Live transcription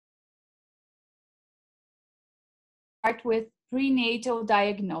with prenatal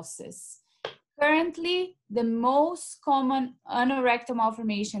diagnosis. Currently, the most common anorectal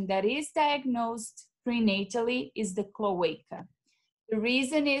malformation that is diagnosed prenatally is the cloaca. The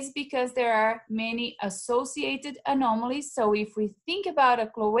reason is because there are many associated anomalies. So if we think about a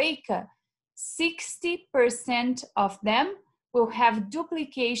cloaca, 60% of them will have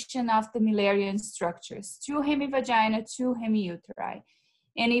duplication of the Müllerian structures, 2 hemivagina, 2 hemiuteri.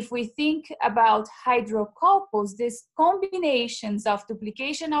 And if we think about hydrocolpos, these combinations of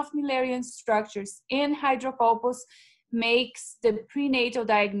duplication of Müllerian structures in hydrocolpos makes the prenatal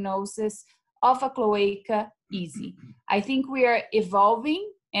diagnosis of a cloaca easy. I think we are evolving,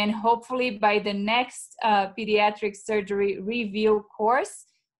 and hopefully by the next pediatric surgery review course,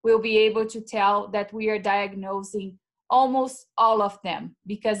 we'll be able to tell that we are diagnosing almost all of them,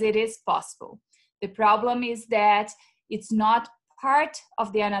 because it is possible. The problem is that it's not part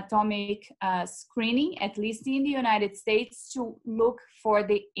of the anatomic screening, at least in the United States, to look for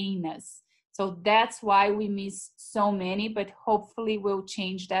the anus. So that's why we miss so many, but hopefully we'll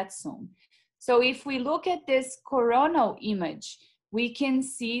change that soon. So if we look at this coronal image, we can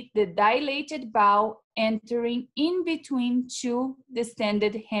see the dilated bowel entering in between 2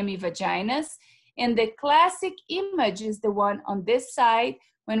 distended hemivaginas. And the classic image is the one on this side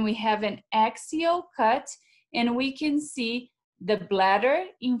when we have an axial cut, and we can see the bladder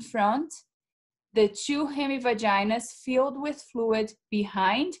in front, the 2 hemivaginas filled with fluid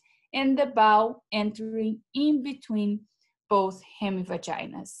behind, and the bowel entering in between both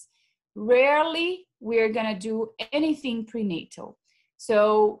hemivaginas. Rarely we're gonna do anything prenatal.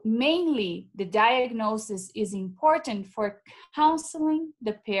 So mainly the diagnosis is important for counseling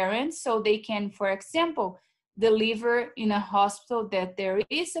the parents so they can, for example, deliver in a hospital that there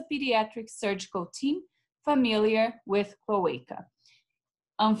is a pediatric surgical team familiar with cloaca.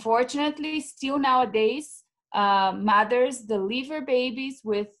 Unfortunately, still nowadays, mothers deliver babies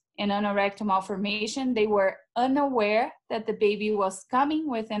with an anorectal malformation. They were unaware that the baby was coming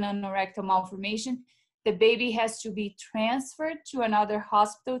with an anorectal malformation. The baby has to be transferred to another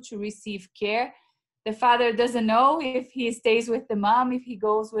hospital to receive care. The father doesn't know if he stays with the mom, if he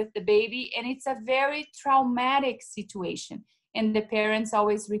goes with the baby, and it's a very traumatic situation. And the parents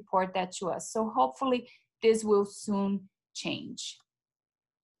always report that to us. So hopefully this will soon change.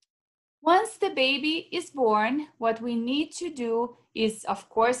 Once the baby is born, what we need to do is, of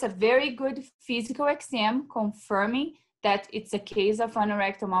course, a very good physical exam confirming that it's a case of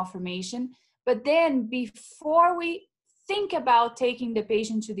anorectal malformation. But then before we think about taking the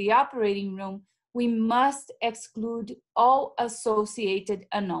patient to the operating room, we must exclude all associated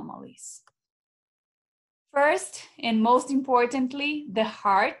anomalies. First, and most importantly, the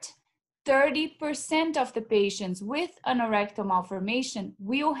heart. 30% of the patients with anorectal malformation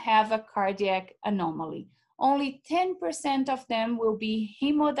will have a cardiac anomaly. Only 10% of them will be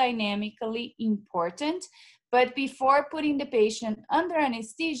hemodynamically important, but before putting the patient under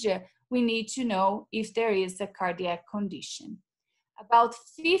anesthesia, we need to know if there is a cardiac condition. About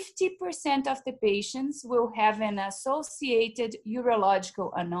 50% of the patients will have an associated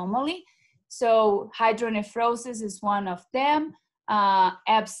urological anomaly. So hydronephrosis is one of them.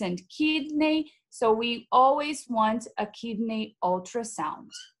 Absent kidney, so we always want a kidney ultrasound.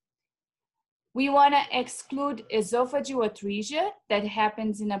 We want to exclude esophageal atresia that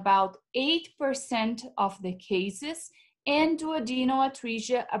happens in about 8% of the cases, and duodenal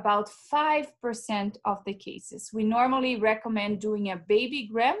atresia about 5% of the cases. We normally recommend doing a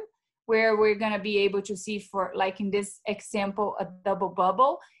babygram where we're going to be able to see, for, like in this example, a double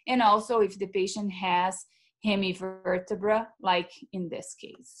bubble, and also if the patient has hemivertebra, like in this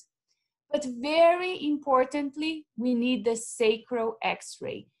case. But very importantly, we need the sacral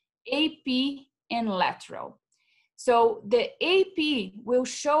X-ray, AP and lateral. So the AP will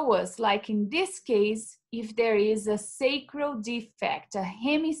show us, like in this case, if there is a sacral defect, a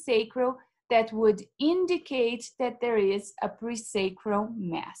hemisacral that would indicate that there is a presacral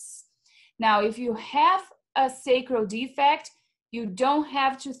mass. Now, if you have a sacral defect, you don't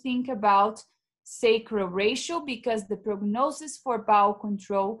have to think about sacral ratio because the prognosis for bowel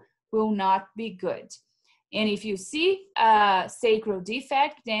control will not be good. And if you see a sacral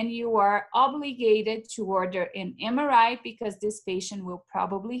defect, then you are obligated to order an MRI because this patient will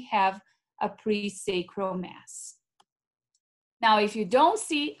probably have a presacral mass. Now, if you don't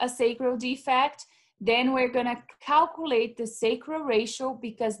see a sacral defect, then we're gonna calculate the sacral ratio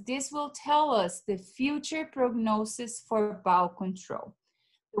because this will tell us the future prognosis for bowel control.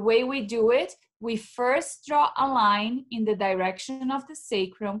 The way we do it, we first draw a line in the direction of the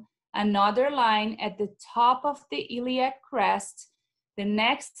sacrum, another line at the top of the iliac crest, the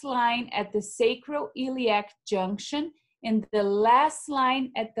next line at the sacroiliac junction, and the last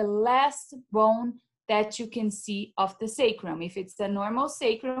line at the last bone that you can see of the sacrum. If it's a normal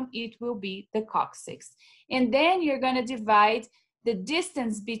sacrum, it will be the coccyx. And then you're gonna divide the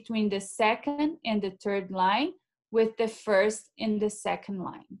distance between the second and the third line with the first and the second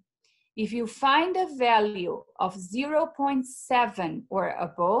line. If you find a value of 0.7 or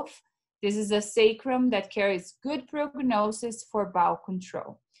above, this is a sacrum that carries good prognosis for bowel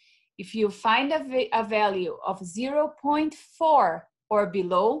control. If you find a value of 0.4 or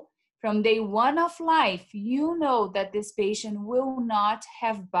below, from day one of life, you know that this patient will not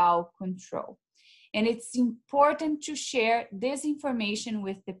have bowel control. And it's important to share this information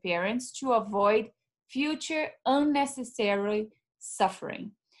with the parents to avoid future unnecessary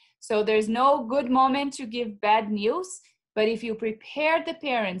suffering. So there's no good moment to give bad news, but if you prepare the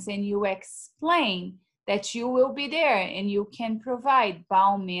parents and you explain that you will be there and you can provide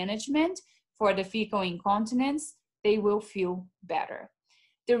bowel management for the fecal incontinence, they will feel better.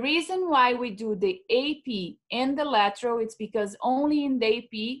 The reason why we do the AP and the lateral, it's because only in the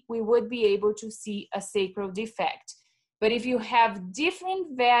AP we would be able to see a sacral defect. But if you have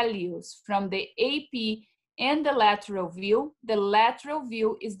different values from the AP and the lateral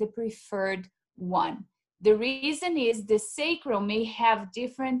view is the preferred one. The reason is the sacrum may have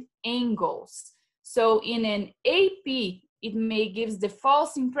different angles. So in an AP, it may give the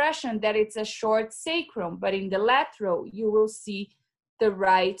false impression that it's a short sacrum, but in the lateral, you will see the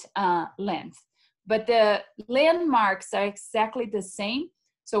right length. But the landmarks are exactly the same.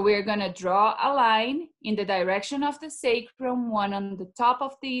 So we're gonna draw a line in the direction of the sacrum, one on the top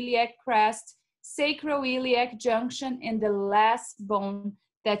of the iliac crest, sacroiliac junction, and the last bone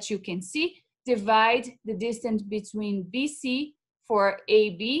that you can see. Divide the distance between BC for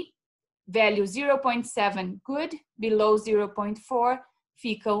AB, value 0.7 good, below 0.4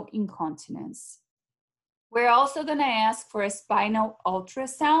 fecal incontinence. We're also gonna ask for a spinal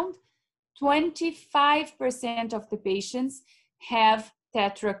ultrasound. 25% of the patients have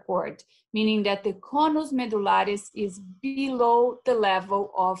tetrachord, meaning that the conus medullaris is below the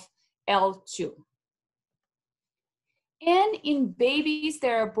level of L2. And in babies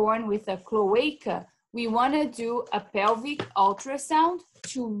that are born with a cloaca, we want to do a pelvic ultrasound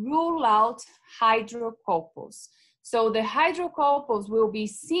to rule out hydrocolpos. So the hydrocolpos will be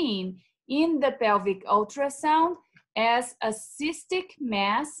seen in the pelvic ultrasound as a cystic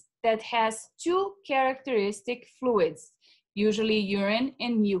mass that has two characteristic fluids, usually urine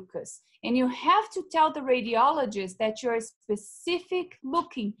and mucus. And you have to tell the radiologist that you're specific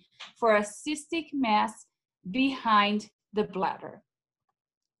looking for a cystic mass behind the bladder.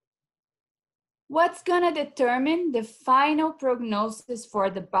 What's gonna determine the final prognosis for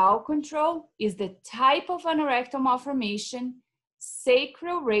the bowel control is the type of anorectal malformation,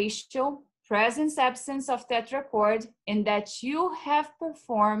 sacral ratio, presence absence of tetrachord, and that you have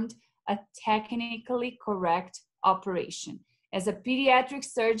performed a technically correct operation. As a pediatric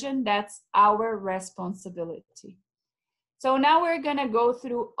surgeon, that's our responsibility. So now we're gonna go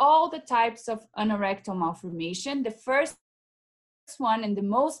through all the types of anorectal malformation. The first one and the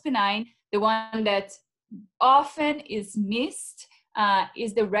most benign, the one that often is missed,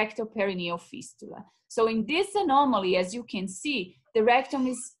 is the rectal perineal fistula. So in this anomaly, as you can see, the rectum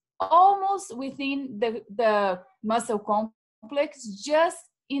is almost within the muscle complex, just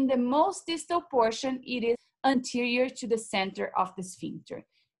in the most distal portion, it is anterior to the center of the sphincter.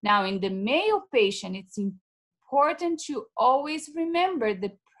 Now in the male patient, it's important to always remember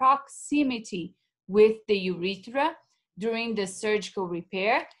the proximity with the urethra during the surgical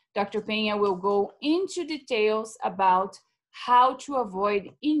repair. Dr. Peña will go into details about how to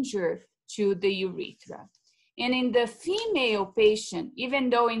avoid injury to the urethra. And in the female patient, even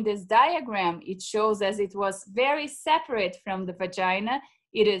though in this diagram it shows as it was very separate from the vagina,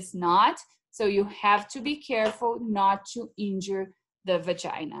 it is not. So you have to be careful not to injure the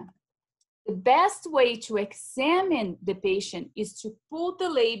vagina. The best way to examine the patient is to pull the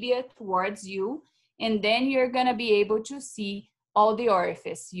labia towards you, and then you're gonna be able to see all the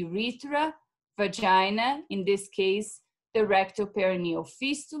orifice, urethra, vagina, in this case, the rectal perineal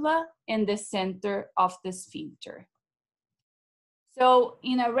fistula, and the center of the sphincter. So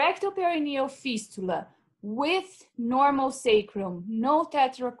in a rectal perineal fistula with normal sacrum, no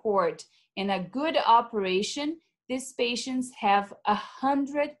tetrachord, and a good operation, these patients have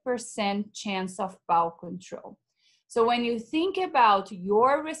 100% chance of bowel control. So when you think about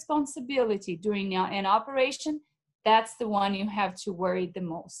your responsibility during an operation, that's the one you have to worry the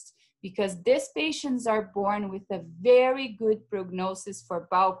most, because these patients are born with a very good prognosis for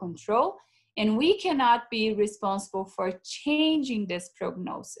bowel control, And we cannot be responsible for changing this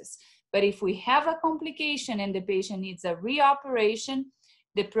prognosis. But if we have a complication and the patient needs a reoperation,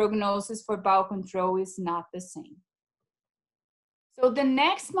 the prognosis for bowel control is not the same. So the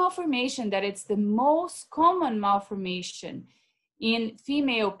next malformation that it's the most common malformation in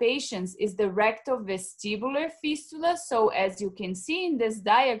female patients is the rectovestibular fistula. So as you can see in this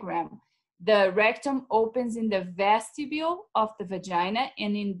diagram, the rectum opens in the vestibule of the vagina,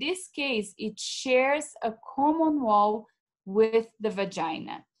 and in this case, it shares a common wall with the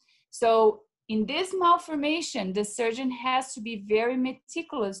vagina. So in this malformation, the surgeon has to be very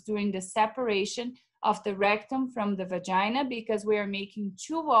meticulous during the separation of the rectum from the vagina because we are making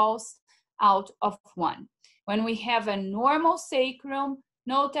two walls out of one. When we have a normal sacrum,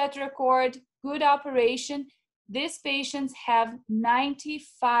 no tetrachord, good operation, these patients have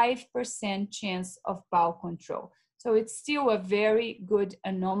 95% chance of bowel control. So it's still a very good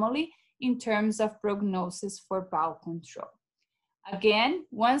anomaly in terms of prognosis for bowel control. Again,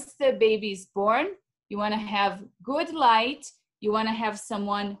 once the baby is born, you want to have good light. You want to have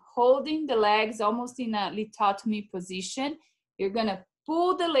someone holding the legs almost in a lithotomy position. You're going to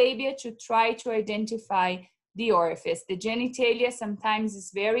pull the labia to try to identify the orifice. The genitalia sometimes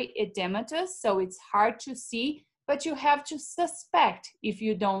is very edematous, so it's hard to see, but you have to suspect if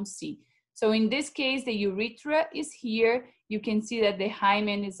you don't see. So in this case, the urethra is here. You can see that the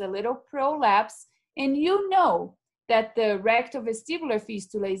hymen is a little prolapse, and you know that the rectovestibular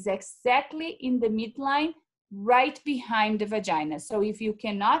fistula is exactly in the midline, right behind the vagina. So if you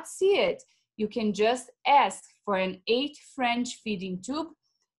cannot see it, you can just ask for an 8 French feeding tube,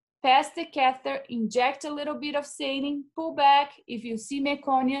 pass the catheter, inject a little bit of saline, pull back. If you see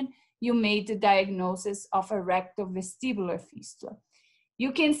meconium, you made the diagnosis of a rectovestibular fistula.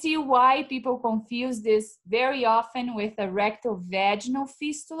 You can see why people confuse this very often with a rectovaginal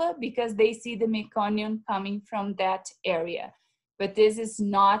fistula because they see the meconium coming from that area. But this is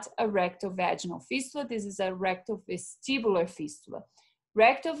not a rectovaginal fistula. This is a rectovestibular fistula.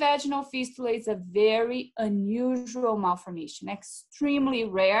 Rectovaginal fistula is a very unusual malformation, extremely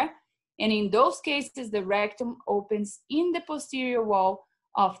rare. And in those cases, the rectum opens in the posterior wall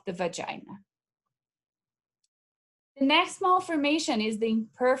of the vagina. The next malformation is the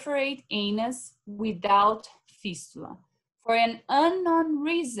imperforate anus without fistula. For an unknown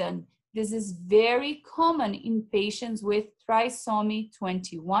reason, this is very common in patients with trisomy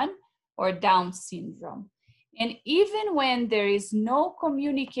 21 or Down syndrome. And even when there is no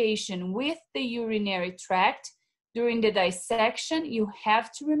communication with the urinary tract during the dissection, you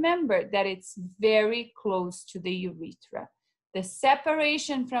have to remember that it's very close to the urethra. The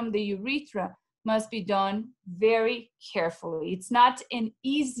separation from the urethra must be done very carefully. It's not an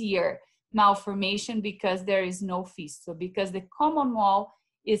easier malformation because there is no fistula, because the common wall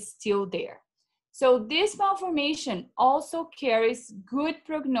is still there. So this malformation also carries good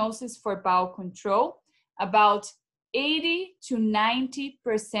prognosis for bowel control, about 80 to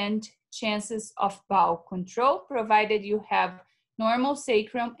 90% chances of bowel control, provided you have normal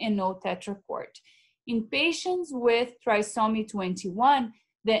sacrum and no tetrachord. In patients with trisomy 21,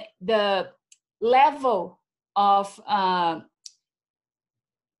 the level of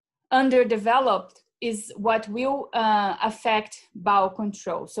underdeveloped is what will affect bowel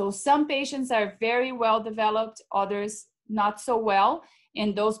control. So some patients are very well developed, others not so well,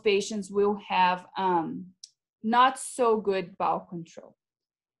 and those patients will have not so good bowel control.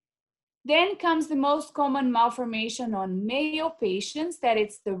 Then comes the most common malformation on male patients, that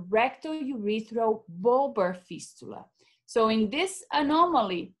it's the rectourethral bulbar fistula. So in this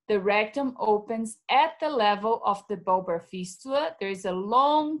anomaly, the rectum opens at the level of the bulbar fistula. There is a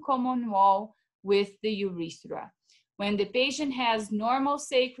long common wall with the urethra. When the patient has normal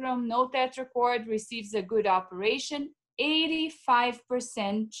sacrum, no tetrachord, receives a good operation,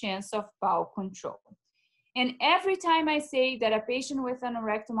 85% chance of bowel control. And every time I say that a patient with an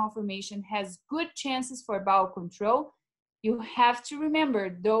anorectal malformation has good chances for bowel control, you have to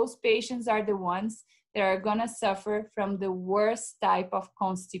remember those patients are the ones that are gonna suffer from the worst type of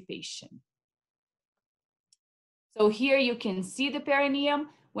constipation. So here you can see the perineum.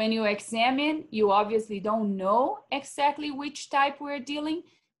 When you examine, you obviously don't know exactly which type we're dealing,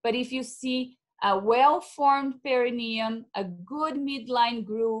 but if you see a well-formed perineum, a good midline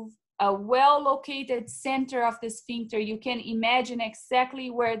groove, a well-located center of the sphincter, you can imagine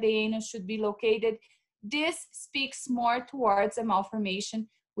exactly where the anus should be located. This speaks more towards a malformation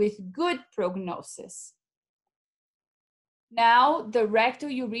with good prognosis. Now, the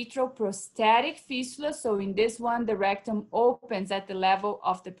rectourethral prostatic fistula. So in this one, the rectum opens at the level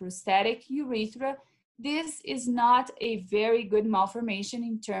of the prostatic urethra. this is not a very good malformation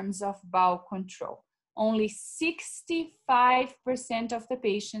in terms of bowel control. Only 65% of the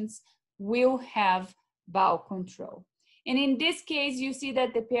patients will have bowel control. And in this case, you see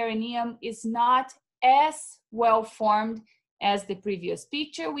that the perineum is not as well formed as the previous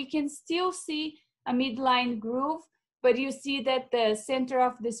picture. We can still see a midline groove, but you see that the center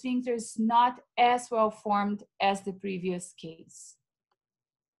of the sphincter is not as well formed as the previous case.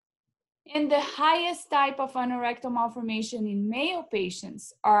 And the highest type of anorectal malformation in male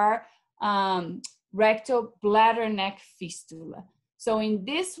patients are rectal bladder neck fistula. So in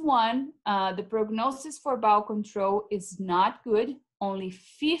this one, the prognosis for bowel control is not good. Only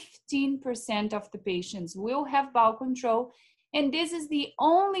 15% of the patients will have bowel control. And this is the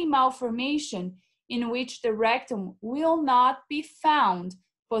only malformation in which the rectum will not be found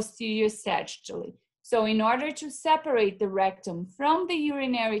posterior sagittally. So in order to separate the rectum from the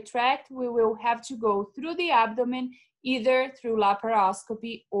urinary tract, we will have to go through the abdomen, either through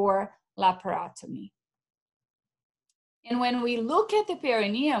laparoscopy or laparotomy. And when we look at the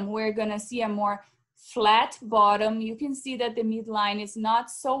perineum, we're gonna see a more flat bottom. You can see that the midline is not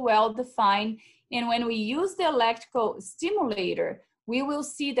so well defined. And when we use the electrical stimulator, we will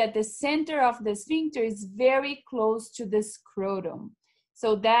see that the center of the sphincter is very close to the scrotum.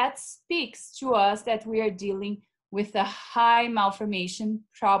 So that speaks to us that we are dealing with a high malformation,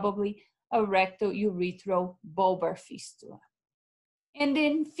 probably a rectal urethral bulbar fistula. And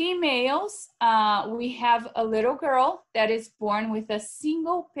in females, we have a little girl that is born with a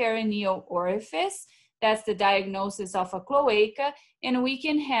single perineal orifice. That's the diagnosis of a cloaca. And we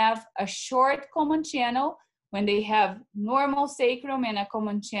can have a short common channel when they have normal sacrum and a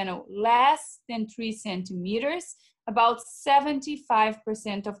common channel less than 3 centimeters. About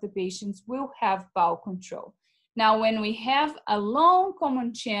 75% of the patients will have bowel control. Now, when we have a long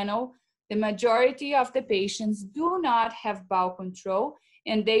common channel, the majority of the patients do not have bowel control,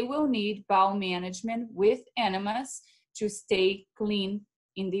 and they will need bowel management with enemas to stay clean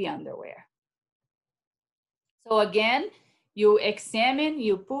in the underwear. So again, you examine,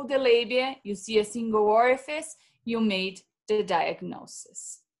 you pull the labia, you see a single orifice, you made the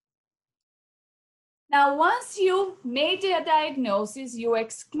diagnosis. Now, once you made the diagnosis, you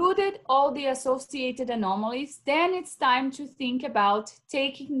excluded all the associated anomalies, then it's time to think about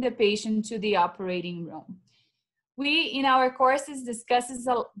taking the patient to the operating room. We, in our courses, discuss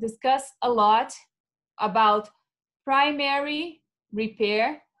a lot about primary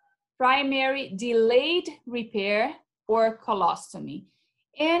repair, primary delayed repair, or colostomy.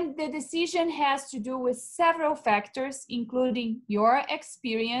 And the decision has to do with several factors, including your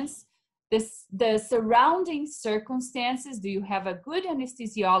experience, the surrounding circumstances. Do you have a good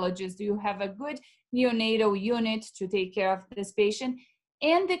anesthesiologist? Do you have a good neonatal unit to take care of this patient?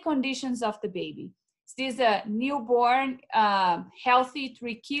 And the conditions of the baby. Is this a newborn, healthy,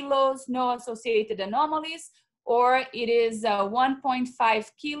 3 kilos, no associated anomalies, or it is a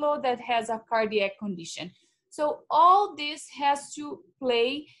 1.5 kilo that has a cardiac condition? So all this has to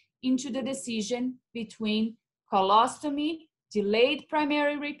play into the decision between colostomy, delayed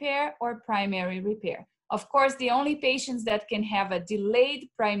primary repair, or primary repair. Of course, the only patients that can have a delayed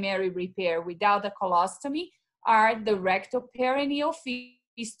primary repair without a colostomy are the rectal perineal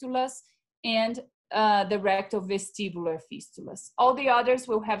fistulas and the rectal vestibular fistulas. All the others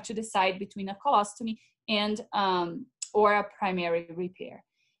will have to decide between a colostomy and or a primary repair.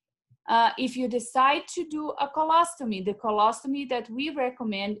 If you decide to do a colostomy, the colostomy that we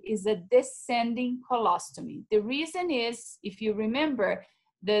recommend is a descending colostomy. The reason is, if you remember,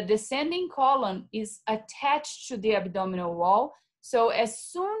 the descending colon is attached to the abdominal wall. So as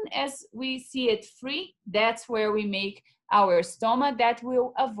soon as we see it free, that's where we make our stoma. That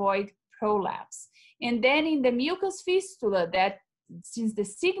will avoid prolapse. And then in the mucus fistula, that since the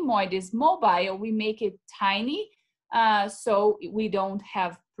sigmoid is mobile, we make it tiny, so we don't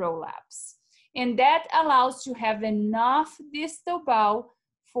have prolapse. And that allows to have enough distal bowel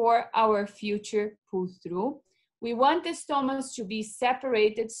for our future pull-through. We want the stomas to be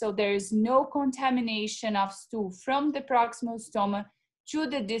separated so there is no contamination of stool from the proximal stoma to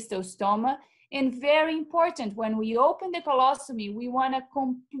the distal stoma. And very important, when we open the colostomy, we want to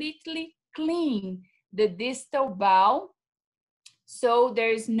completely clean the distal bowel so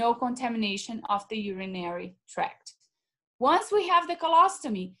there is no contamination of the urinary tract. Once we have the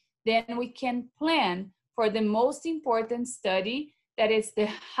colostomy, then we can plan for the most important study, that is the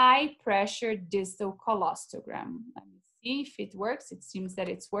high pressure distal colostogram. Let me see if it works. It seems that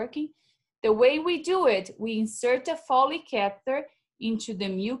it's working. The way we do it, we insert a Foley catheter into the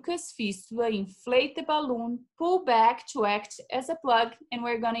mucus fistula, inflate the balloon, pull back to act as a plug, and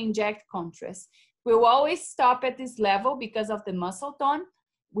we're gonna inject contrast. We'll always stop at this level because of the muscle tone.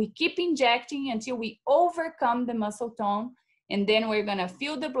 We keep injecting until we overcome the muscle tone, and then we're gonna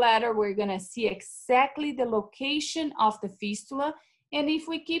feel the bladder. We're gonna see exactly the location of the fistula, and if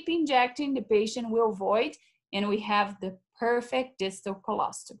we keep injecting, the patient will void, and we have the perfect distal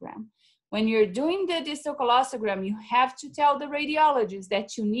colostogram. When you're doing the distal colostogram, you have to tell the radiologist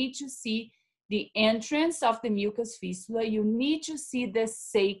that you need to see the entrance of the mucous fistula, you need to see the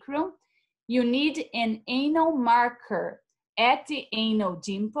sacrum, you need an anal marker at the anal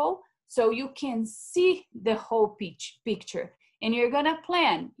dimple so you can see the whole picture. And you're gonna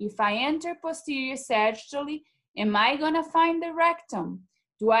plan, if I enter posterior sagittally, am I gonna find the rectum?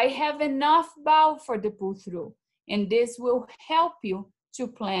 Do I have enough bowel for the pull through? And this will help you to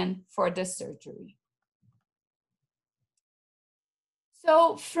plan for the surgery.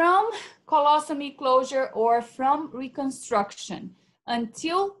 So from colostomy closure or from reconstruction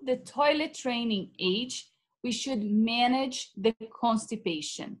until the toilet training age, we should manage the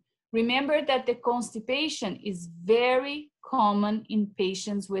constipation. Remember that the constipation is very common in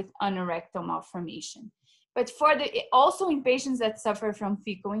patients with anorectal malformation, but also in patients that suffer from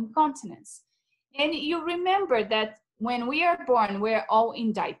fecal incontinence. And you remember that when we are born, we're all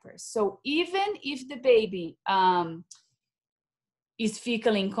in diapers. So even if the baby is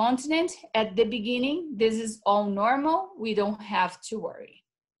fecal incontinent at the beginning, this is all normal. We don't have to worry.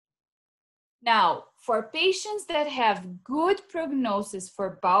 Now, for patients that have good prognosis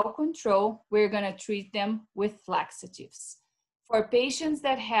for bowel control, we're gonna treat them with laxatives. For patients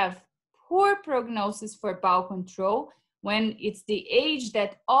that have poor prognosis for bowel control, when it's the age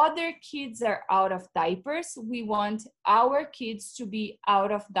that other kids are out of diapers, we want our kids to be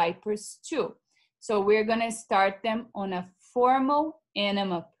out of diapers too. So we're gonna start them on a formal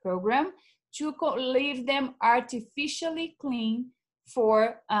enema program to leave them artificially clean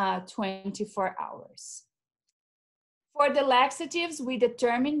for 24 hours. For the laxatives, we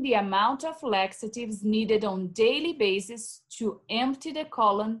determine the amount of laxatives needed on daily basis to empty the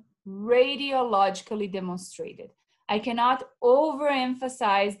colon, radiologically demonstrated. I cannot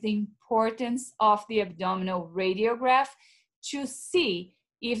overemphasize the importance of the abdominal radiograph to see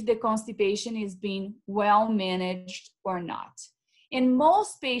if the constipation is being well managed or not. In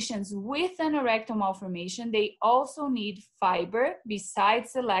most patients with anorectal malformation, they also need fiber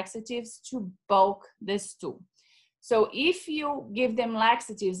besides the laxatives to bulk the stool. So if you give them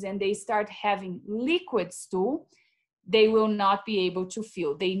laxatives and they start having liquid stool, they will not be able to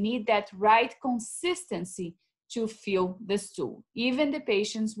fill. They need that right consistency to fill the stool, even the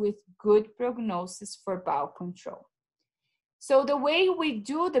patients with good prognosis for bowel control. So the way we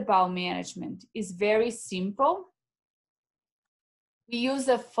do the bowel management is very simple. We use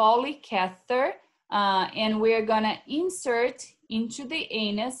a Foley catheter and we're gonna insert into the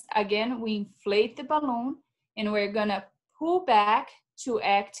anus. Again, we inflate the balloon and we're gonna pull back to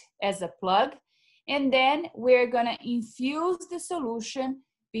act as a plug. And then we're gonna infuse the solution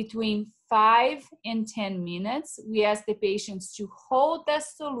between 5 and 10 minutes. We ask the patients to hold the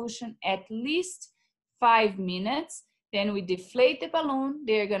solution at least 5 minutes. Then we deflate the balloon.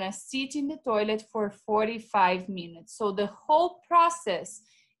 They're gonna sit in the toilet for 45 minutes. So the whole process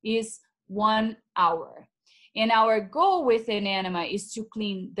is 1 hour. And our goal with an enema is to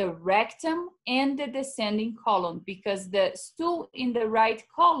clean the rectum and the descending colon, because the stool in the right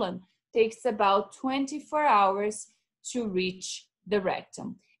colon takes about 24 hours to reach the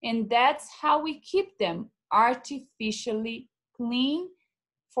rectum. And that's how we keep them artificially clean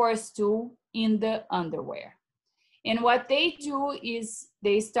for stool in the underwear. And what they do is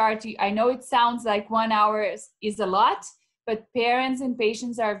they start, I know it sounds like 1 hour is a lot, but parents and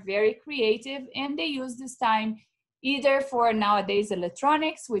patients are very creative and they use this time either for nowadays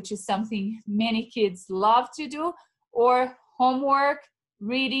electronics, which is something many kids love to do, or homework,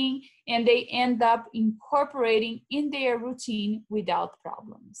 reading, and they end up incorporating in their routine without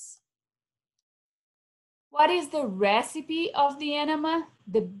problems. What is the recipe of the enema?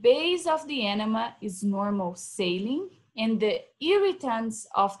 The base of the enema is normal saline, and the irritants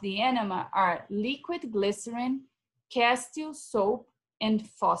of the enema are liquid glycerin, Castile soap, and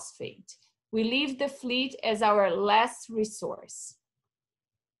phosphate. We leave the fleet as our last resource.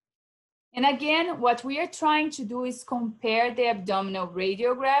 And again, what we are trying to do is compare the abdominal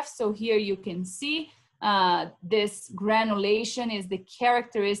radiograph. So here you can see this granulation is the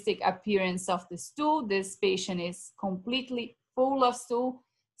characteristic appearance of the stool. This patient is completely full of stool,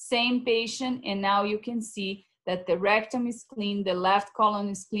 same patient, and now you can see that the rectum is clean, the left colon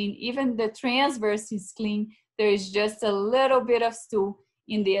is clean, even the transverse is clean. There is just a little bit of stool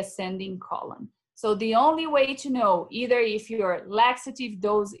in the ascending colon. So the only way to know either if your laxative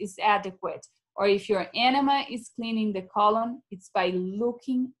dose is adequate or if your enema is cleaning the colon, it's by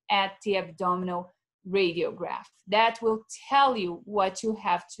looking at the abdominal radiograph. That will tell you what you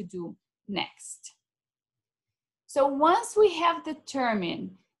have to do next. So once we have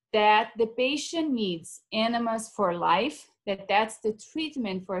determined that the patient needs enemas for life, that's the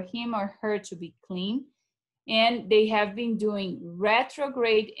treatment for him or her to be clean, and they have been doing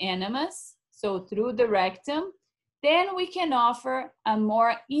retrograde enemas, so through the rectum, then we can offer a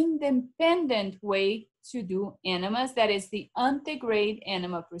more independent way to do enemas. That is the antegrade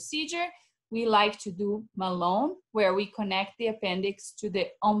enema procedure. We like to do Malone, where we connect the appendix to the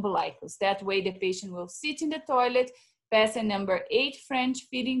umbilicus. That way the patient will sit in the toilet, pass a number 8 French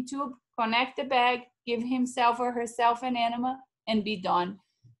feeding tube, connect the bag, give himself or herself an enema, and be done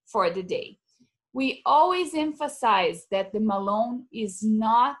for the day. We always emphasize that the Malone is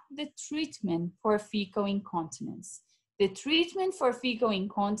not the treatment for fecal incontinence. The treatment for fecal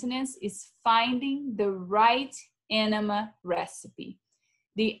incontinence is finding the right enema recipe.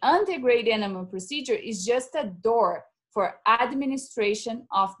 The antegrade enema procedure is just a door for administration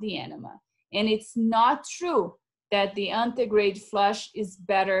of the enema. And it's not true that the antegrade flush is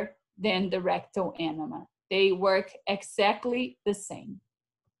better than the rectal enema. They work exactly the same.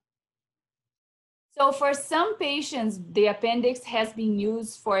 So for some patients, the appendix has been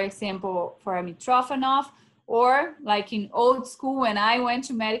used, for example, for a Mitrofanov, or like in old school, when I went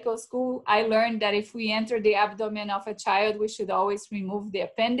to medical school, I learned that if we enter the abdomen of a child, we should always remove the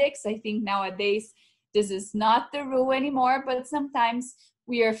appendix. I think nowadays, this is not the rule anymore, but sometimes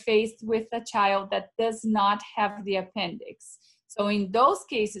we are faced with a child that does not have the appendix. So in those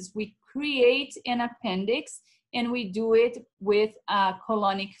cases, we create an appendix and we do it with a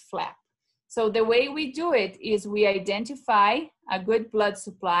colonic flap. So the way we do it is we identify a good blood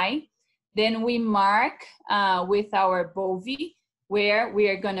supply, then we mark with our bovi where we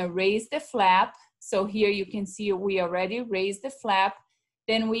are gonna raise the flap. So here you can see we already raised the flap.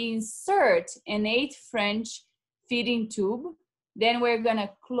 Then we insert an 8 French feeding tube. Then we're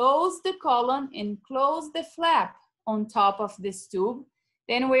gonna close the colon and close the flap on top of this tube.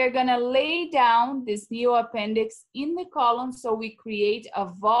 Then we're gonna lay down this new appendix in the colon so we create a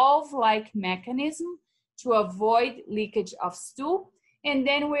valve-like mechanism to avoid leakage of stool. And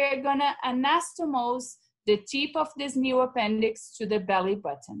then we're gonna anastomose the tip of this new appendix to the belly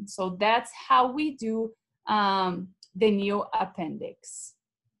button. So that's how we do the new appendix.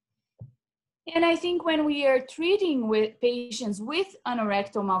 And I think when we are treating with patients with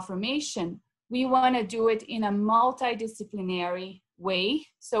anorectal malformation, we wanna do it in a multidisciplinary way.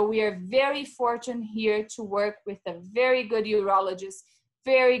 So we are very fortunate here to work with a very good urologist,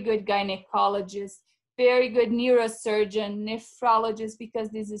 very good gynecologist, very good neurosurgeon, nephrologist, because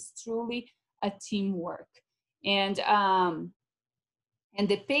this is truly a teamwork. And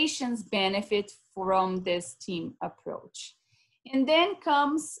the patients benefit from this team approach. And then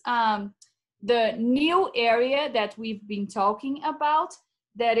comes the new area that we've been talking about,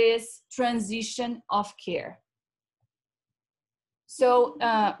 that is transition of care. So,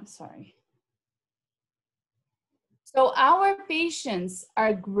 sorry. So our patients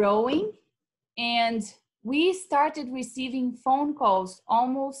are growing, and we started receiving phone calls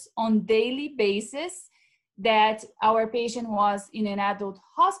almost on daily basis that our patient was in an adult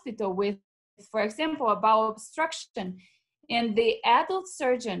hospital with, for example, a bowel obstruction, and the adult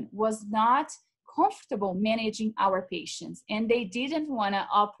surgeon was not comfortable managing our patients, and they didn't want to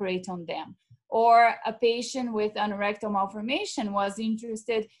operate on them. Or a patient with anorectal malformation was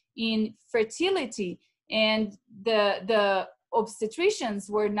interested in fertility, and the obstetricians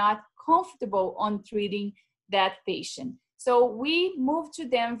were not comfortable on treating that patient. So we moved to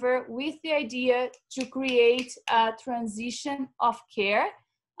Denver with the idea to create a transition of care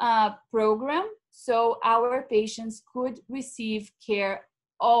program so our patients could receive care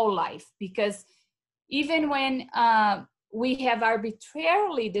all life. Because even when we have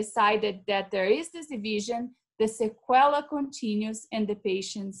arbitrarily decided that there is this division, the sequela continues and the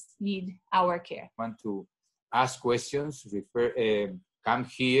patients need our care. Want to ask questions, come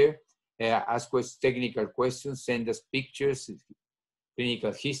here, ask technical questions, send us pictures,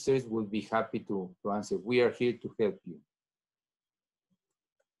 clinical histories. We'll be happy to answer. We are here to help you.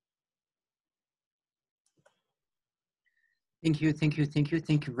 Thank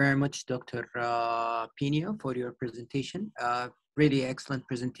you very much, Dr. Peña, for your presentation. Really excellent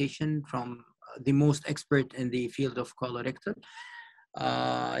presentation from the most expert in the field of colorectal.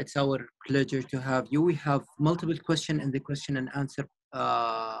 It's our pleasure to have you. We have multiple questions in the question and answer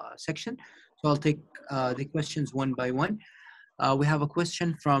section. So I'll take the questions one by one. We have a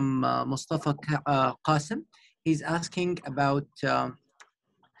question from Mustafa Qasim. He's asking about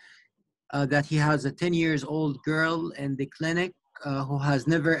that he has a 10 years old girl in the clinic who has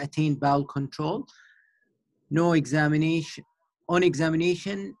never attained bowel control. No examination. On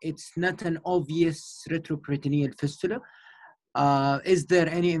examination, it's not an obvious retroperitoneal fistula. Is there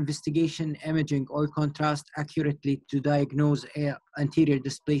any investigation, imaging, or contrast accurately to diagnose a anterior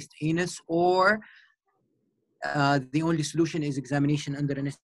displaced anus, or the only solution is examination under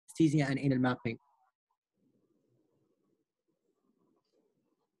anesthesia and anal mapping?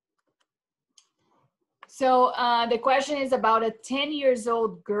 So the question is about a 10 years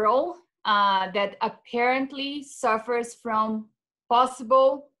old girl that apparently suffers from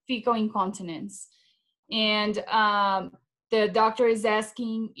possible fecal incontinence. And the doctor is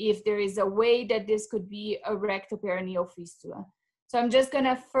asking if there is a way that this could be a rectoperineal fistula. So I'm just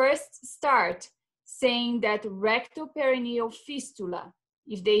gonna first start saying that rectoperineal fistula,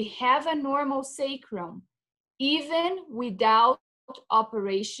 if they have a normal sacrum, even without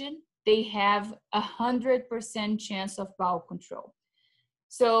operation, they have 100% chance of bowel control.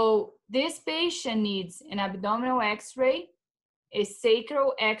 So this patient needs an abdominal x-ray, a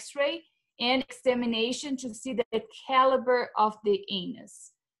sacral x-ray, and examination to see the caliber of the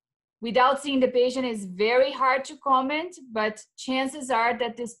anus. Without seeing the patient, it's very hard to comment, but chances are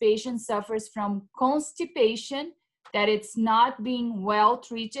that this patient suffers from constipation, that it's not being well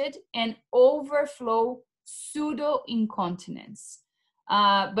treated, and overflow pseudo-incontinence.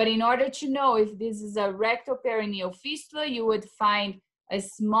 But in order to know if this is a rectoperineal fistula, you would find a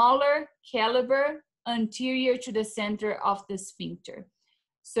smaller caliber anterior to the center of the sphincter.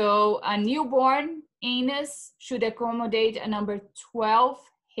 So a newborn anus should accommodate a number 12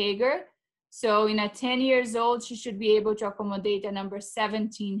 Hager. So in a 10 years old, she should be able to accommodate a number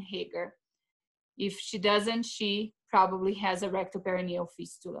 17 Hager. If she doesn't, she probably has a rectoperineal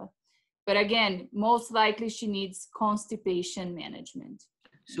fistula. But again, most likely she needs constipation management.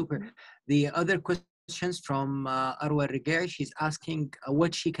 Super. The other questions from Arwa Regai, she's asking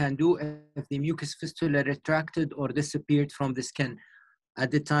what she can do if the mucus fistula retracted or disappeared from the skin at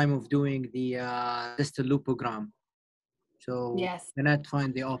the time of doing the distal lupogram. So yes, cannot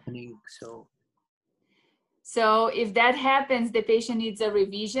find the opening. So if that happens, the patient needs a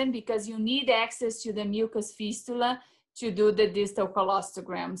revision because you need access to the mucus fistula to do the distal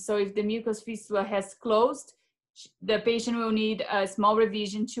colostogram. So if the mucus fistula has closed, the patient will need a small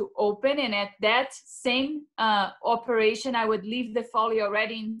revision to open. And at that same operation, I would leave the Foley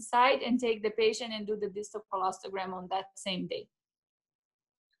already inside and take the patient and do the distal colostogram on that same day.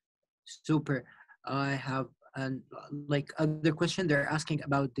 Super. I have like other question. They're asking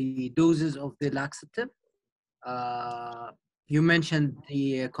about the doses of the laxative. You mentioned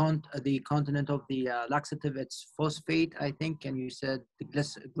the content of the laxative. It's phosphate, I think, and you said the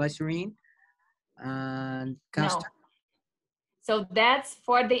glycerine and castor. No. So that's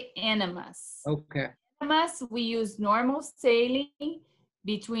for the enemas. Okay. Enemas, we use normal saline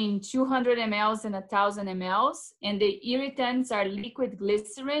between 200 mLs and 1,000 mLs, and the irritants are liquid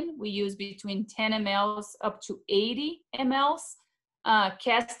glycerin. We use between 10 mLs up to 80 mLs.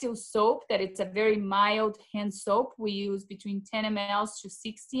 Castile soap, that it's a very mild hand soap, we use between 10 mLs to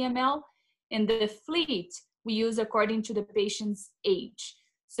 60 ml. And the fleet, we use according to the patient's age.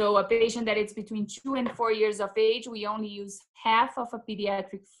 So a patient that is between 2 and 4 years of age, we only use half of a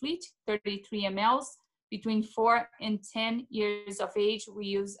pediatric fleet, 33 mLs. Between 4 and 10 years of age, we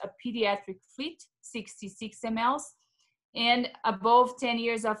use a pediatric fleet, 66 mLs. And above 10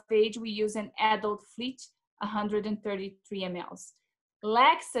 years of age, we use an adult fleet, 133 mLs.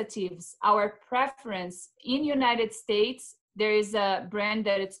 Laxatives, our preference in United States, there is a brand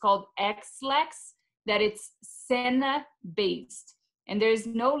that it's called X-Lax, that it's Senna based. And there's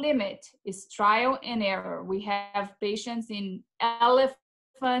no limit, it's trial and error. We have patients in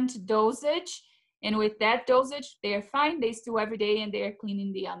elephant dosage, and with that dosage, they're fine, they steal every day and they're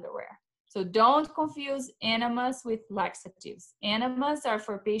cleaning the underwear. So don't confuse enemas with laxatives. Enemas are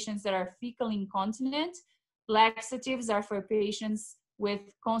for patients that are fecal incontinent. Laxatives are for patients with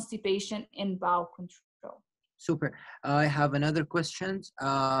constipation and bowel control. Super. I have another question.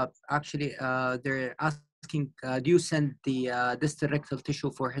 Actually, they're asking, do you send the distal rectal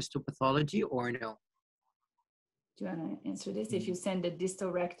tissue for histopathology or no? Do you want to answer this? If you send the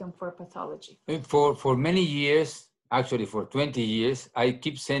distal rectum for pathology. For many years, actually for 20 years, I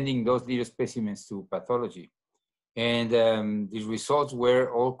keep sending those little specimens to pathology. And the results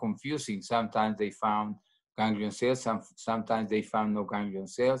were all confusing. Sometimes they found ganglion cells, sometimes they found no ganglion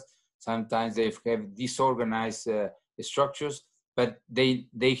cells, sometimes they have disorganized structures, but they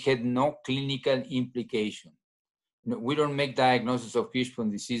had no clinical implication. We don't make diagnosis of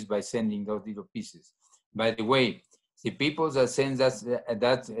Fishbone disease by sending those little pieces. By the way, The people that send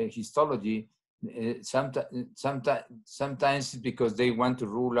that histology, sometimes it's because they want to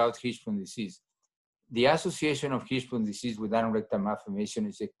rule out Hirschsprung disease. The association of Hirschsprung disease with anorectal malformation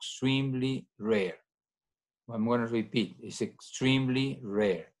is extremely rare. I'm going to repeat, it's extremely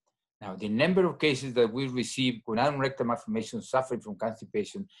rare. Now, the number of cases that we receive with anorectal malformation suffering from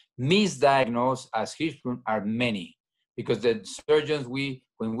constipation misdiagnosed as Hirschsprung are many, because the surgeons,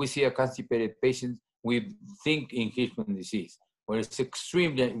 when we see a constipated patient, we think in Hirschsprung disease. Well, it's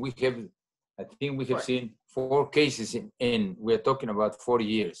extremely, I think we have seen 4 cases we're talking about 40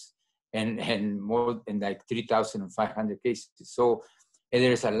 years and more than like 3,500 cases. So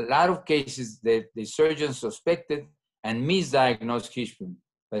there's a lot of cases that the surgeons suspected and misdiagnosed Hirschsprung,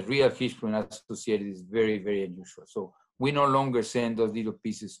 but real Hirschsprung associated is very, very unusual. So we no longer send those little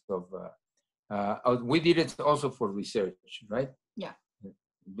pieces of, we did it also for research, right? Yeah.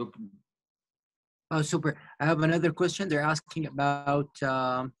 Look. Oh, super. I have another question. They're asking about,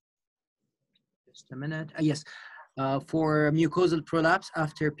 just a minute. Yes, for mucosal prolapse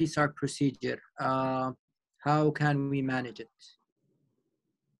after PSAR procedure, how can we manage it?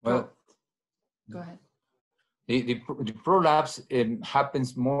 Well, go ahead. The prolapse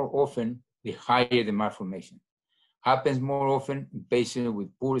happens more often the higher the malformation. Happens more often in patients with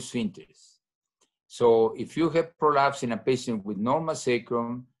poor sphincters. So if you have prolapse in a patient with normal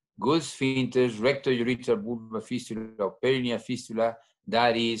sacrum, good sphincters, rectourethral vulvar fistula or perineal fistula,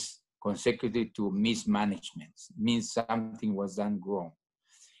 that is consecutive to mismanagement, means something was done wrong.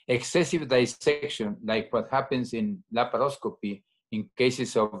 Excessive dissection, like what happens in laparoscopy in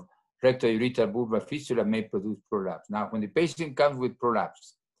cases of rectourethral vulvar fistula, may produce prolapse. Now, when the patient comes with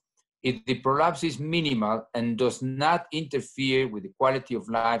prolapse, if the prolapse is minimal and does not interfere with the quality of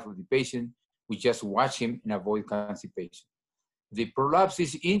life of the patient, we just watch him and avoid constipation. The prolapse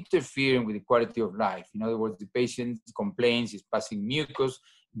is interfering with the quality of life. In other words, the patient complains, is passing mucus,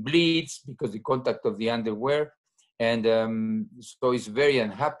 bleeds because the contact of the underwear, and so is very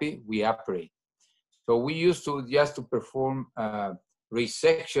unhappy, we operate. So we used to just to perform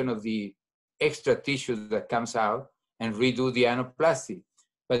resection of the extra tissue that comes out and redo the anoplasty.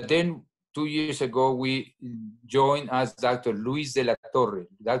 But then 2 years ago, we joined as Dr. Luis de la Torre.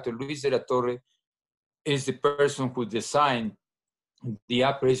 Dr. Luis de la Torre is the person who designed the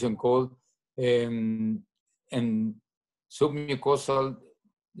operation called submucosal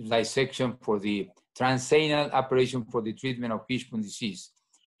dissection for the transanal operation for the treatment of Hirschsprung disease.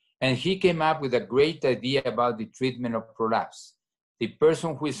 And he came up with a great idea about the treatment of prolapse. The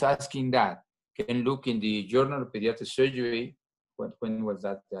person who is asking that can look in the Journal of Pediatric Surgery. When was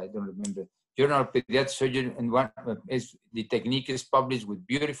that? I don't remember. Journal of Pediatric Surgery, and the technique is published with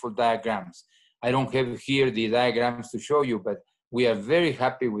beautiful diagrams. I don't have here the diagrams to show you, but we are very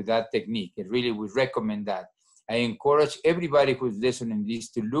happy with that technique. And really, we recommend that. I encourage everybody who is listening to this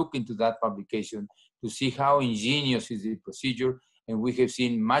to look into that publication to see how ingenious is the procedure. And we have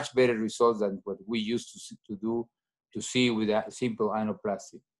seen much better results than what we used to see with a simple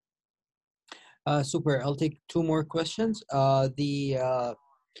anoplasty. Super. I'll take 2 more questions.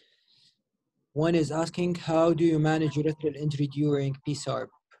 One is asking, how do you manage urethral injury during PSAR?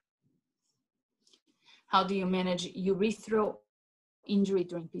 How do you manage urethral injury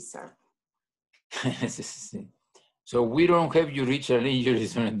during PSAR? So we don't have urethral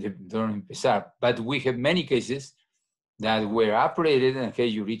injuries during PSAR, but we have many cases that were operated and had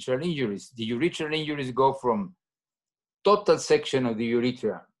urethral injuries. The urethral injuries go from total section of the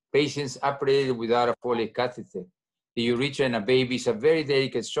urethra, patients operated without a Foley catheter. The urethra in a baby is a very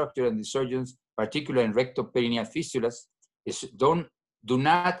delicate structure, and the surgeons, particularly in rectoperineal fistulas, do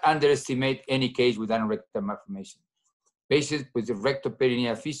not underestimate any case with anorectal malformation. Patients with the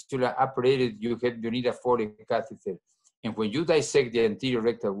rectoperineal fistula operated, you need a Foley catheter. And when you dissect the anterior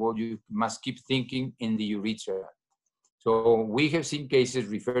rectal wall, you must keep thinking in the urethra. So we have seen cases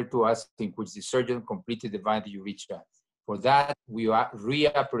referred to us in which the surgeon completely divided the urethra. For that, we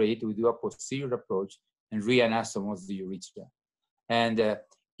reoperate, we do a posterior approach and reanastomose the urethra. And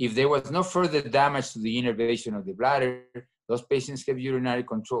if there was no further damage to the innervation of the bladder, those patients have urinary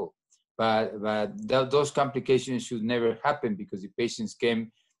control. But those complications should never happen because the patients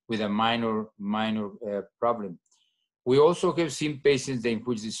came with a minor problem. We also have seen patients in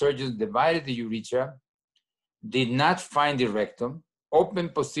which the surgeons divided the urethra, did not find the rectum, open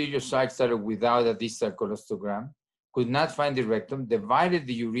posterior side started without a distal colostogram, could not find the rectum, divided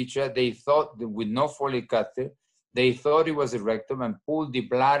the urethra, they thought with no Foley catheter, they thought it was a rectum and pulled the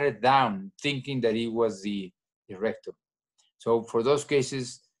bladder down, thinking that it was the rectum. So for those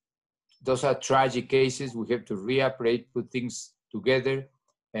cases, those are tragic cases. We have to reoperate, put things together,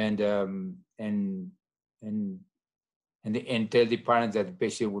 and and tell the parents that the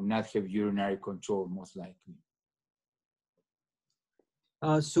patient would not have urinary control, most likely.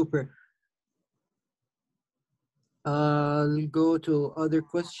 Super. I'll go to other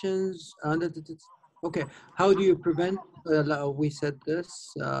questions. Okay, how do you prevent, we said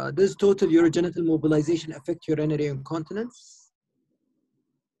this, does total urogenital mobilization affect urinary incontinence?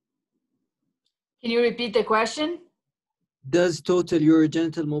 Can you repeat the question? Does total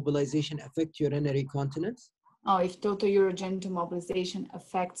urogenital mobilization affect urinary continence? Oh, if total urogenital mobilization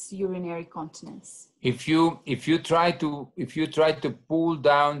affects urinary continence. If you try to pull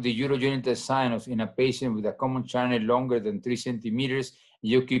down the urogenital sinus in a patient with a common channel longer than 3 centimeters,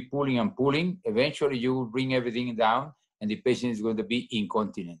 you keep pulling and pulling, eventually you will bring everything down and the patient is going to be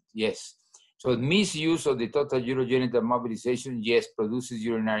incontinent. Yes. So misuse of the total urogenital mobilization, yes, produces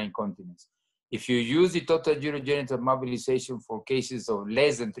urinary incontinence. If you use the total urogenital mobilization for cases of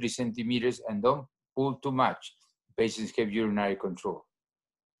less than 3 centimeters and don't pull too much, patients have urinary control.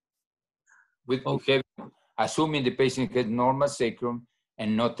 With assuming the patient has normal sacrum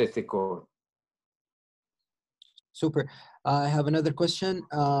and not testicles. Super. I have another question.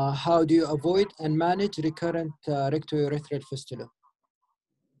 How do you avoid and manage recurrent rectourethral fistula?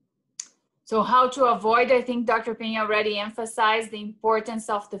 So how to avoid, I think Dr. Peña already emphasized the importance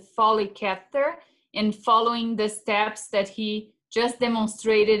of the Foley catheter and following the steps that he just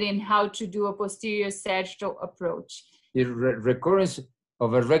demonstrated in how to do a posterior sagittal approach. The recurrence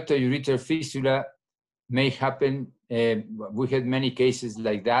of a rectourethral fistula may happen. We had many cases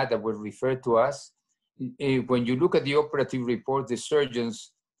like that were referred to us. When you look at the operative report, the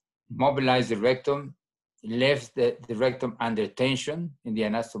surgeons mobilized the rectum, left the rectum under tension in the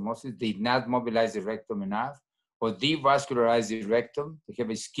anastomosis, did not mobilize the rectum enough, or devascularized the rectum, they have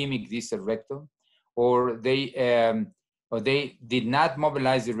ischemic distal rectum, or they did not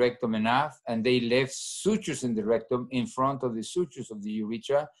mobilize the rectum enough and they left sutures in the rectum in front of the sutures of the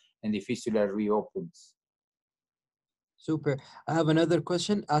urethra and the fistula reopens. Super. I have another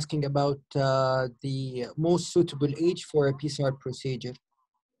question asking about the most suitable age for a PCR procedure.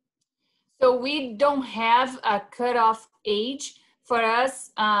 So we don't have a cutoff age. For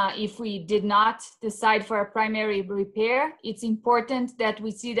us, if we did not decide for a primary repair, it's important that we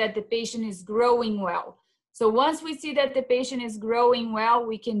see that the patient is growing well. So once we see that the patient is growing well,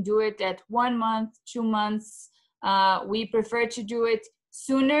 we can do it at 1 month, 2 months. We prefer to do it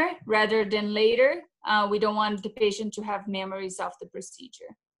sooner rather than later. We don't want the patient to have memories of the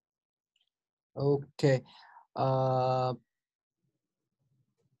procedure. Okay.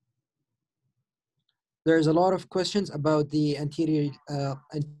 There's a lot of questions about the anteriorly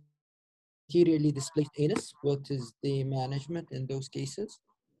displaced anus. What is the management in those cases?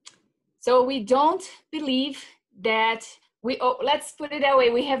 So we don't believe that let's put it that way.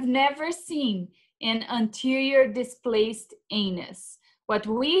 We have never seen an anterior displaced anus. What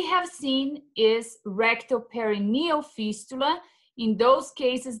we have seen is rectoperineal fistula. In those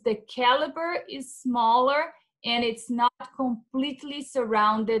cases, the caliber is smaller and it's not completely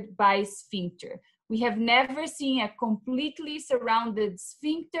surrounded by sphincter. We have never seen a completely surrounded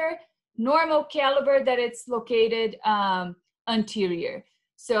sphincter, normal caliber that it's located anterior.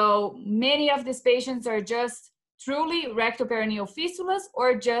 So many of these patients are just truly rectoperineal fistulas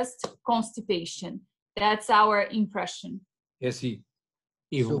or just constipation. That's our impression. Yes,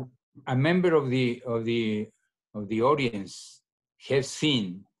 if a member of the audience has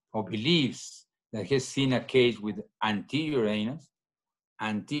seen or believes that has seen a case with anterior anus,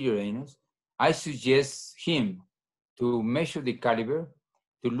 I suggest him to measure the caliber,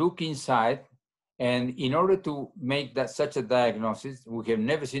 to look inside, and in order to make such a diagnosis, we have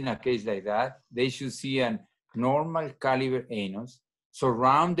never seen a case like that. They should see a normal caliber anus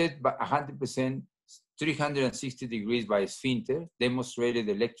surrounded by 100%, 360 degrees by sphincter, demonstrated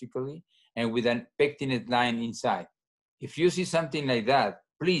electrically, and with an pectinate line inside. If you see something like that,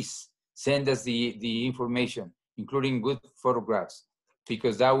 please send us the information, including good photographs,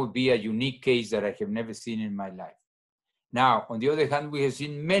 because that would be a unique case that I have never seen in my life. Now, on the other hand, we have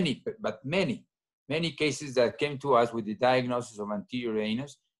seen many cases that came to us with the diagnosis of anterior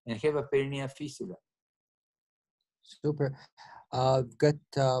anus and have a perineal fistula. Super. I've got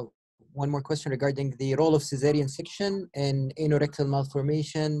one more question regarding the role of cesarean section in anorectal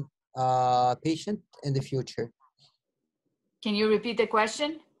malformation patient in the future. Can you repeat the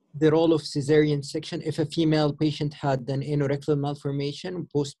question? The role of cesarean section, if a female patient had an anorectal malformation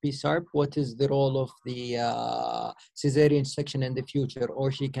post-PSARP, what is the role of the cesarean section in the future,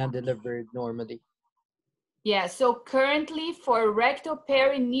 or she can deliver normally? Yeah, so currently for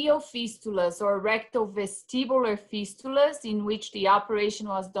rectoperineal fistulas or rectovestibular fistulas in which the operation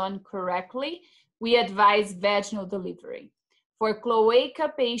was done correctly, we advise vaginal delivery. For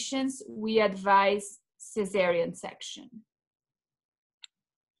cloaca patients, we advise cesarean section.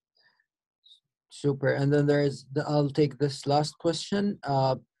 Super. And then I'll take this last question.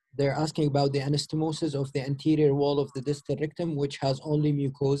 They're asking about the anastomosis of the anterior wall of the distal rectum, which has only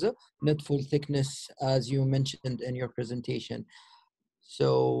mucosa, not full thickness, as you mentioned in your presentation.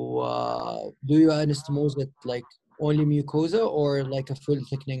 So do you anastomose it like only mucosa or like a full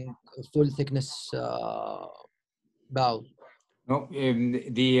thickness bowel? No,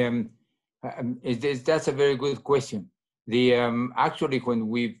 that's a very good question. Actually,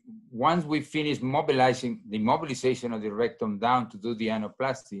 once we finish mobilizing the mobilization of the rectum down to do the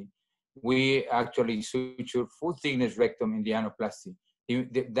anoplasty, we actually suture full thickness rectum in the anoplasty.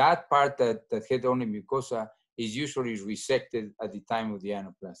 That part that had only mucosa is usually resected at the time of the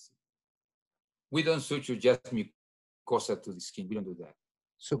anoplasty. We don't suture just mucosa to the skin. We don't do that.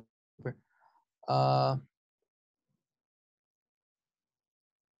 Super.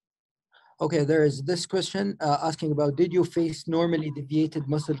 Okay, there is this question asking about, did you face normally deviated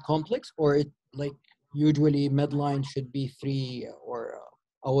muscle complex, or it like usually midline should be free or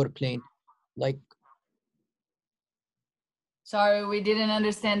our plane? Like, sorry, we didn't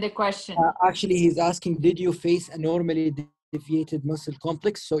understand the question. Actually, he's asking, did you face a normally deviated muscle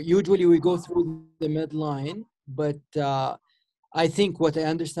complex? So usually we go through the midline, but I think what I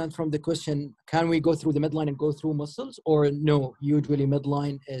understand from the question, can we go through the midline and go through muscles, or no, usually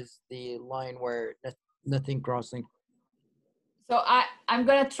midline is the line where nothing crossing? So I'm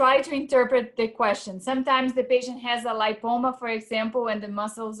going to try to interpret the question. Sometimes the patient has a lipoma, for example, and the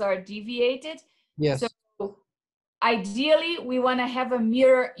muscles are deviated. Yes. So ideally, we want to have a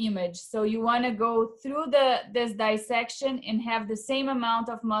mirror image. So you want to go through this dissection and have the same amount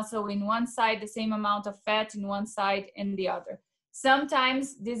of muscle in one side, the same amount of fat in one side and the other.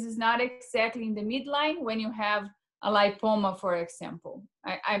 Sometimes this is not exactly in the midline when you have a lipoma, for example.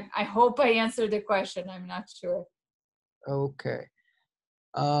 I hope I answered the question. I'm not sure. Okay.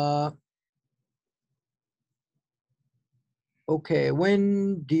 Okay,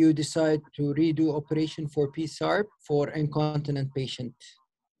 when do you decide to redo operation for PSARP for incontinent patient?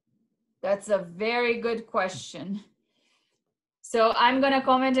 That's a very good question. So I'm going to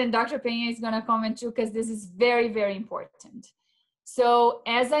comment, and Dr. Peña is going to comment too, because this is very, very important. So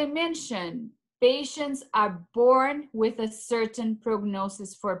as I mentioned, patients are born with a certain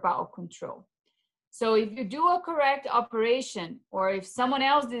prognosis for bowel control. So if you do a correct operation, or if someone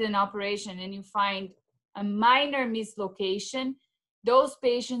else did an operation and you find a minor mislocation, those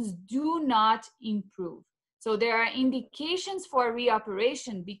patients do not improve. So there are indications for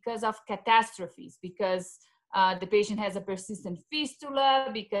reoperation because of catastrophes, because the patient has a persistent fistula,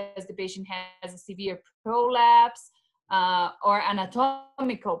 because the patient has a severe prolapse, or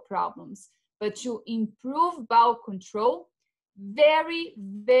anatomical problems. But to improve bowel control, very,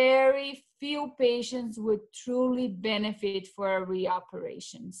 very few patients would truly benefit for a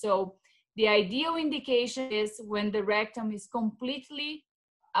reoperation. So the ideal indication is when the rectum is completely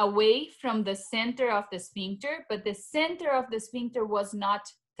away from the center of the sphincter, but the center of the sphincter was not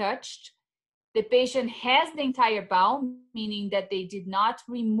touched. The patient has the entire bowel, meaning that they did not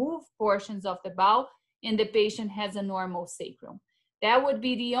remove portions of the bowel, and the patient has a normal sacrum. That would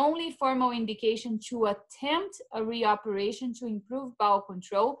be the only formal indication to attempt a reoperation to improve bowel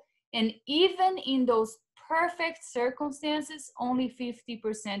control. And even in those perfect circumstances, only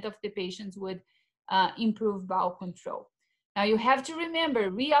 50% of the patients would improve bowel control. Now you have to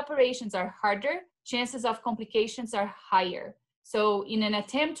remember, reoperations are harder, chances of complications are higher. So in an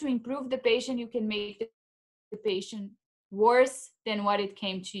attempt to improve the patient, you can make the patient worse than what it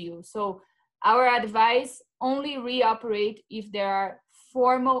came to you. So our advice, only reoperate if there are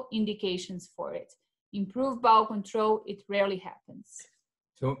formal indications for it. Improve bowel control, it rarely happens.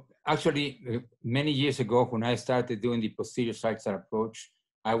 So actually, many years ago, when I started doing the posterior sagittal approach,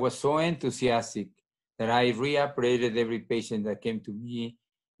 I was so enthusiastic that I reoperated every patient that came to me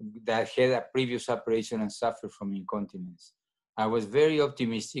that had a previous operation and suffered from incontinence. I was very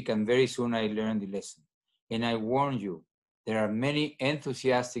optimistic, and very soon I learned the lesson. And I warn you, there are many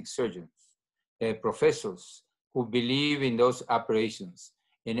enthusiastic surgeons, professors who believe in those operations.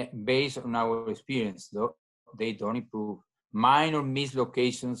 And based on our experience, though, they don't improve. Minor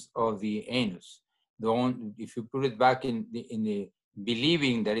mislocations of the anus. If you put it back in the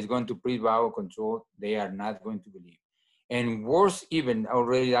believing that it's going to improve bowel control, they are not going to believe. And worse even,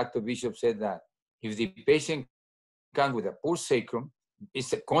 already Dr. Bischoff said that, if the patient comes with a poor sacrum,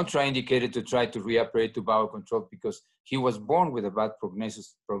 it's contraindicated to try to reoperate to bowel control because he was born with a bad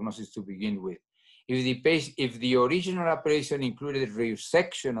prognosis to begin with. If the original operation included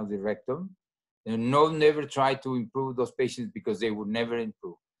resection of the rectum, Never try to improve those patients because they would never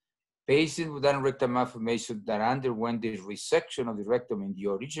improve. Patients with anorectal malformation that underwent the resection of the rectum in the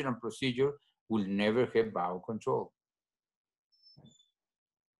original procedure will never have bowel control.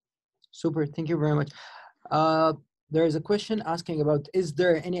 Super, thank you very much. There is a question asking about, is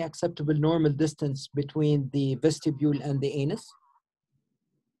there any acceptable normal distance between the vestibule and the anus?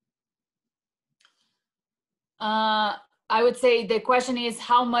 I would say the question is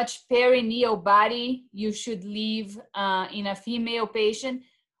how much perineal body you should leave in a female patient.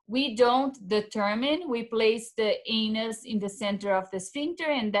 We don't determine. We place the anus in the center of the sphincter,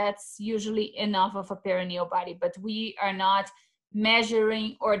 and that's usually enough of a perineal body, but we are not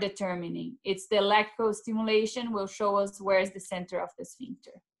measuring or determining. It's the electrical stimulation will show us where is the center of the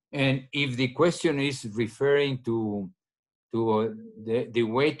sphincter. And if the question is referring to the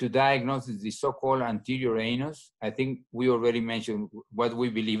way to diagnose the so-called anterior anus, I think we already mentioned what we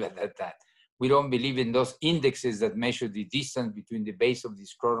believe at that. We don't believe in those indexes that measure the distance between the base of the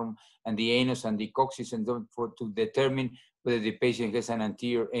scrotum and the anus and the coccyx and to determine whether the patient has an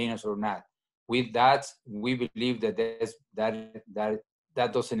anterior anus or not. With that, we believe that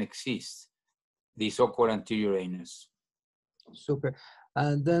that doesn't exist, the so-called anterior anus. Super.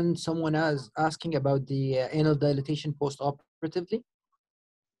 And then someone is asking about the anal dilatation post-operatively.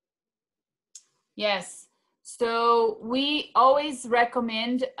 Yes. So we always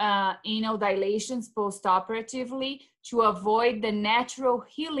recommend anal dilations post-operatively to avoid the natural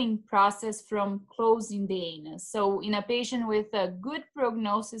healing process from closing the anus. So in a patient with a good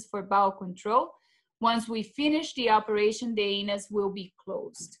prognosis for bowel control, once we finish the operation, the anus will be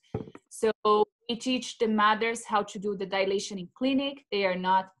closed. So we teach the mothers how to do the dilation in clinic. They are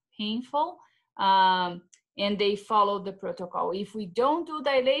not painful. And they follow the protocol. If we don't do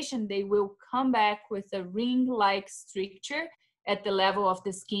dilation, they will come back with a ring-like stricture at the level of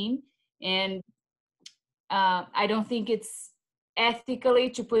the skin. And I don't think it's ethically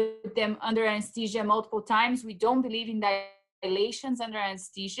to put them under anesthesia multiple times. We don't believe in dilations under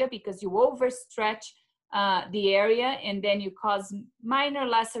anesthesia because you overstretch the area and then you cause minor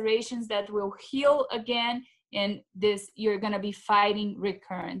lacerations that will heal again, and you're gonna be fighting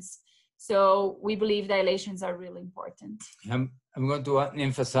recurrence. So we believe dilations are really important. I'm going to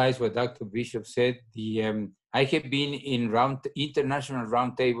emphasize what Dr. Bischoff said. I have been in international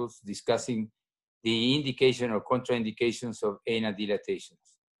roundtables discussing the indication or contraindications of anal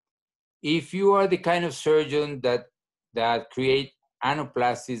dilatations. If you are the kind of surgeon that create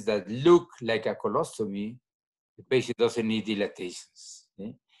anaplasties that look like a colostomy, the patient doesn't need dilatations.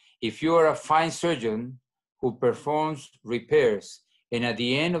 Okay? If you are a fine surgeon who performs repairs, and at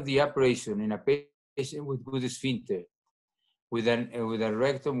the end of the operation, in a patient with good sphincter, with a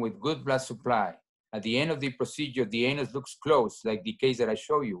rectum with good blood supply, at the end of the procedure, the anus looks closed, like the case that I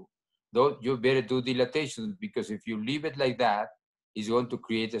show you, though you better do dilatations, because if you leave it like that, it's going to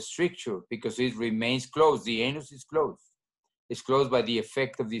create a stricture because it remains closed. The anus is closed. It's closed by the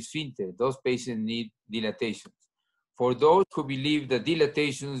effect of the sphincter. Those patients need dilatations. For those who believe that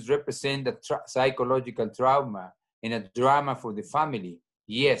dilatations represent a psychological trauma and a drama for the family,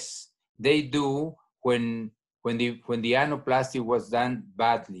 yes, they do when the anoplasty was done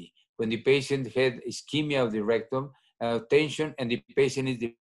badly, when the patient had ischemia of the rectum, tension, and the patient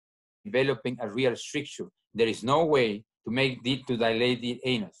is developing a real stricture. There is no way to dilate the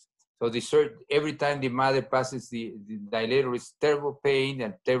anus. So every time the mother passes the dilator, is terrible pain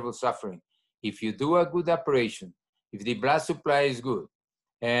and terrible suffering. If you do a good operation, if the blood supply is good,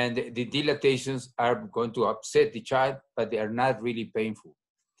 and the dilatations are going to upset the child, but they are not really painful.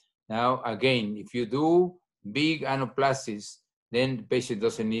 Now, again, if you do big anaplasties, then the patient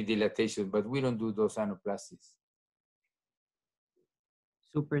doesn't need dilatation, but we don't do those anaplasties.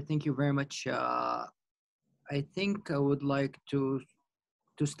 Super, thank you very much. I think I would like to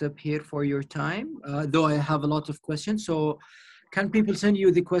stop here for your time, though I have a lot of questions. So can people send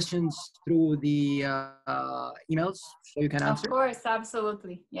you the questions through the emails so you can answer? Of course,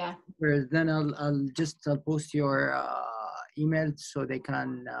 absolutely, yeah. Then I'll post your email so they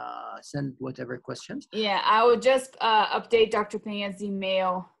can send whatever questions. Yeah, I will just update Dr. Peña's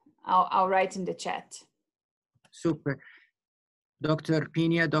email. I'll write in the chat. Super. Dr.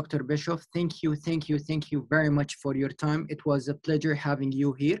 Peña, Dr. Bischoff, thank you very much for your time. It was a pleasure having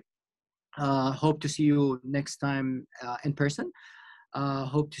you here. Hope to see you next time in person.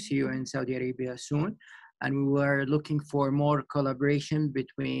 Hope to see you in Saudi Arabia soon. And we were looking for more collaboration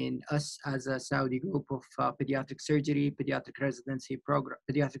between us as a Saudi group of pediatric surgery, pediatric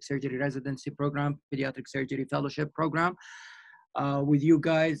surgery residency program, pediatric surgery fellowship program. With you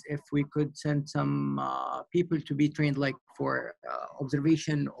guys, if we could send some people to be trained like for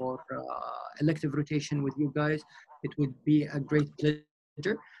observation or elective rotation with you guys. It would be a great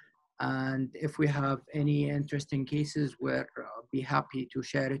pleasure. And if we have any interesting cases, we'll be happy to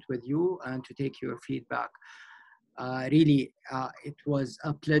share it with you and to take your feedback. Really, it was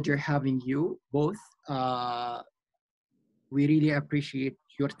a pleasure having you both. We really appreciate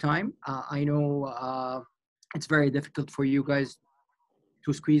your time. I know it's very difficult for you guys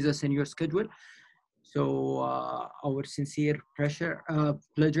to squeeze us in your schedule. So our sincere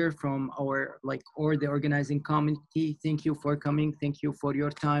pleasure from our or the organizing committee. Thank you for coming. Thank you for your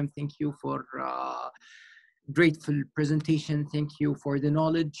time. Thank you for grateful presentation. Thank you for the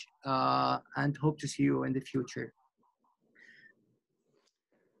knowledge, and hope to see you in the future.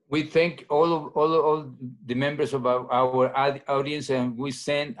 We thank all the members of our audience, and we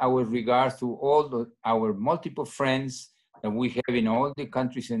send our regards to all our multiple friends that we have in all the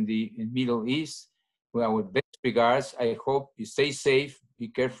countries in the Middle East. With our best regards. I hope you stay safe, be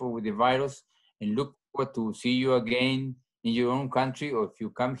careful with the virus, and look forward to see you again in your own country, or if you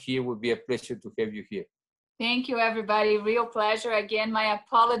come here, it would be a pleasure to have you here. Thank you, everybody. Real pleasure. Again, my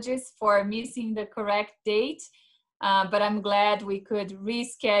apologies for missing the correct date, but I'm glad we could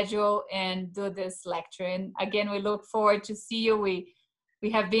reschedule and do this lecture. And again, we look forward to see you. We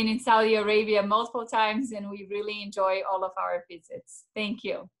have been in Saudi Arabia multiple times, and we really enjoy all of our visits. Thank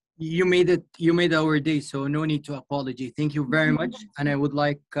you. You made our day, so no need to apology. Thank you very much. And I would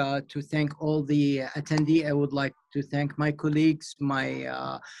like to thank all the attendees. I would like to thank my colleagues,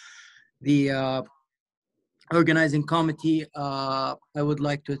 the organizing committee. I would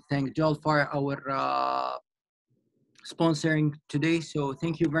like to thank Jalfar, our sponsoring today. So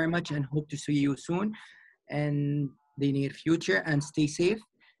thank you very much, and hope to see you soon in the near future, and stay safe.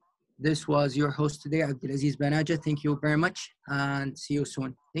 This was your host today, Abdulaziz Banaja. Thank you very much, and see you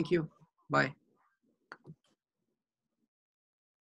soon. Thank you. Bye.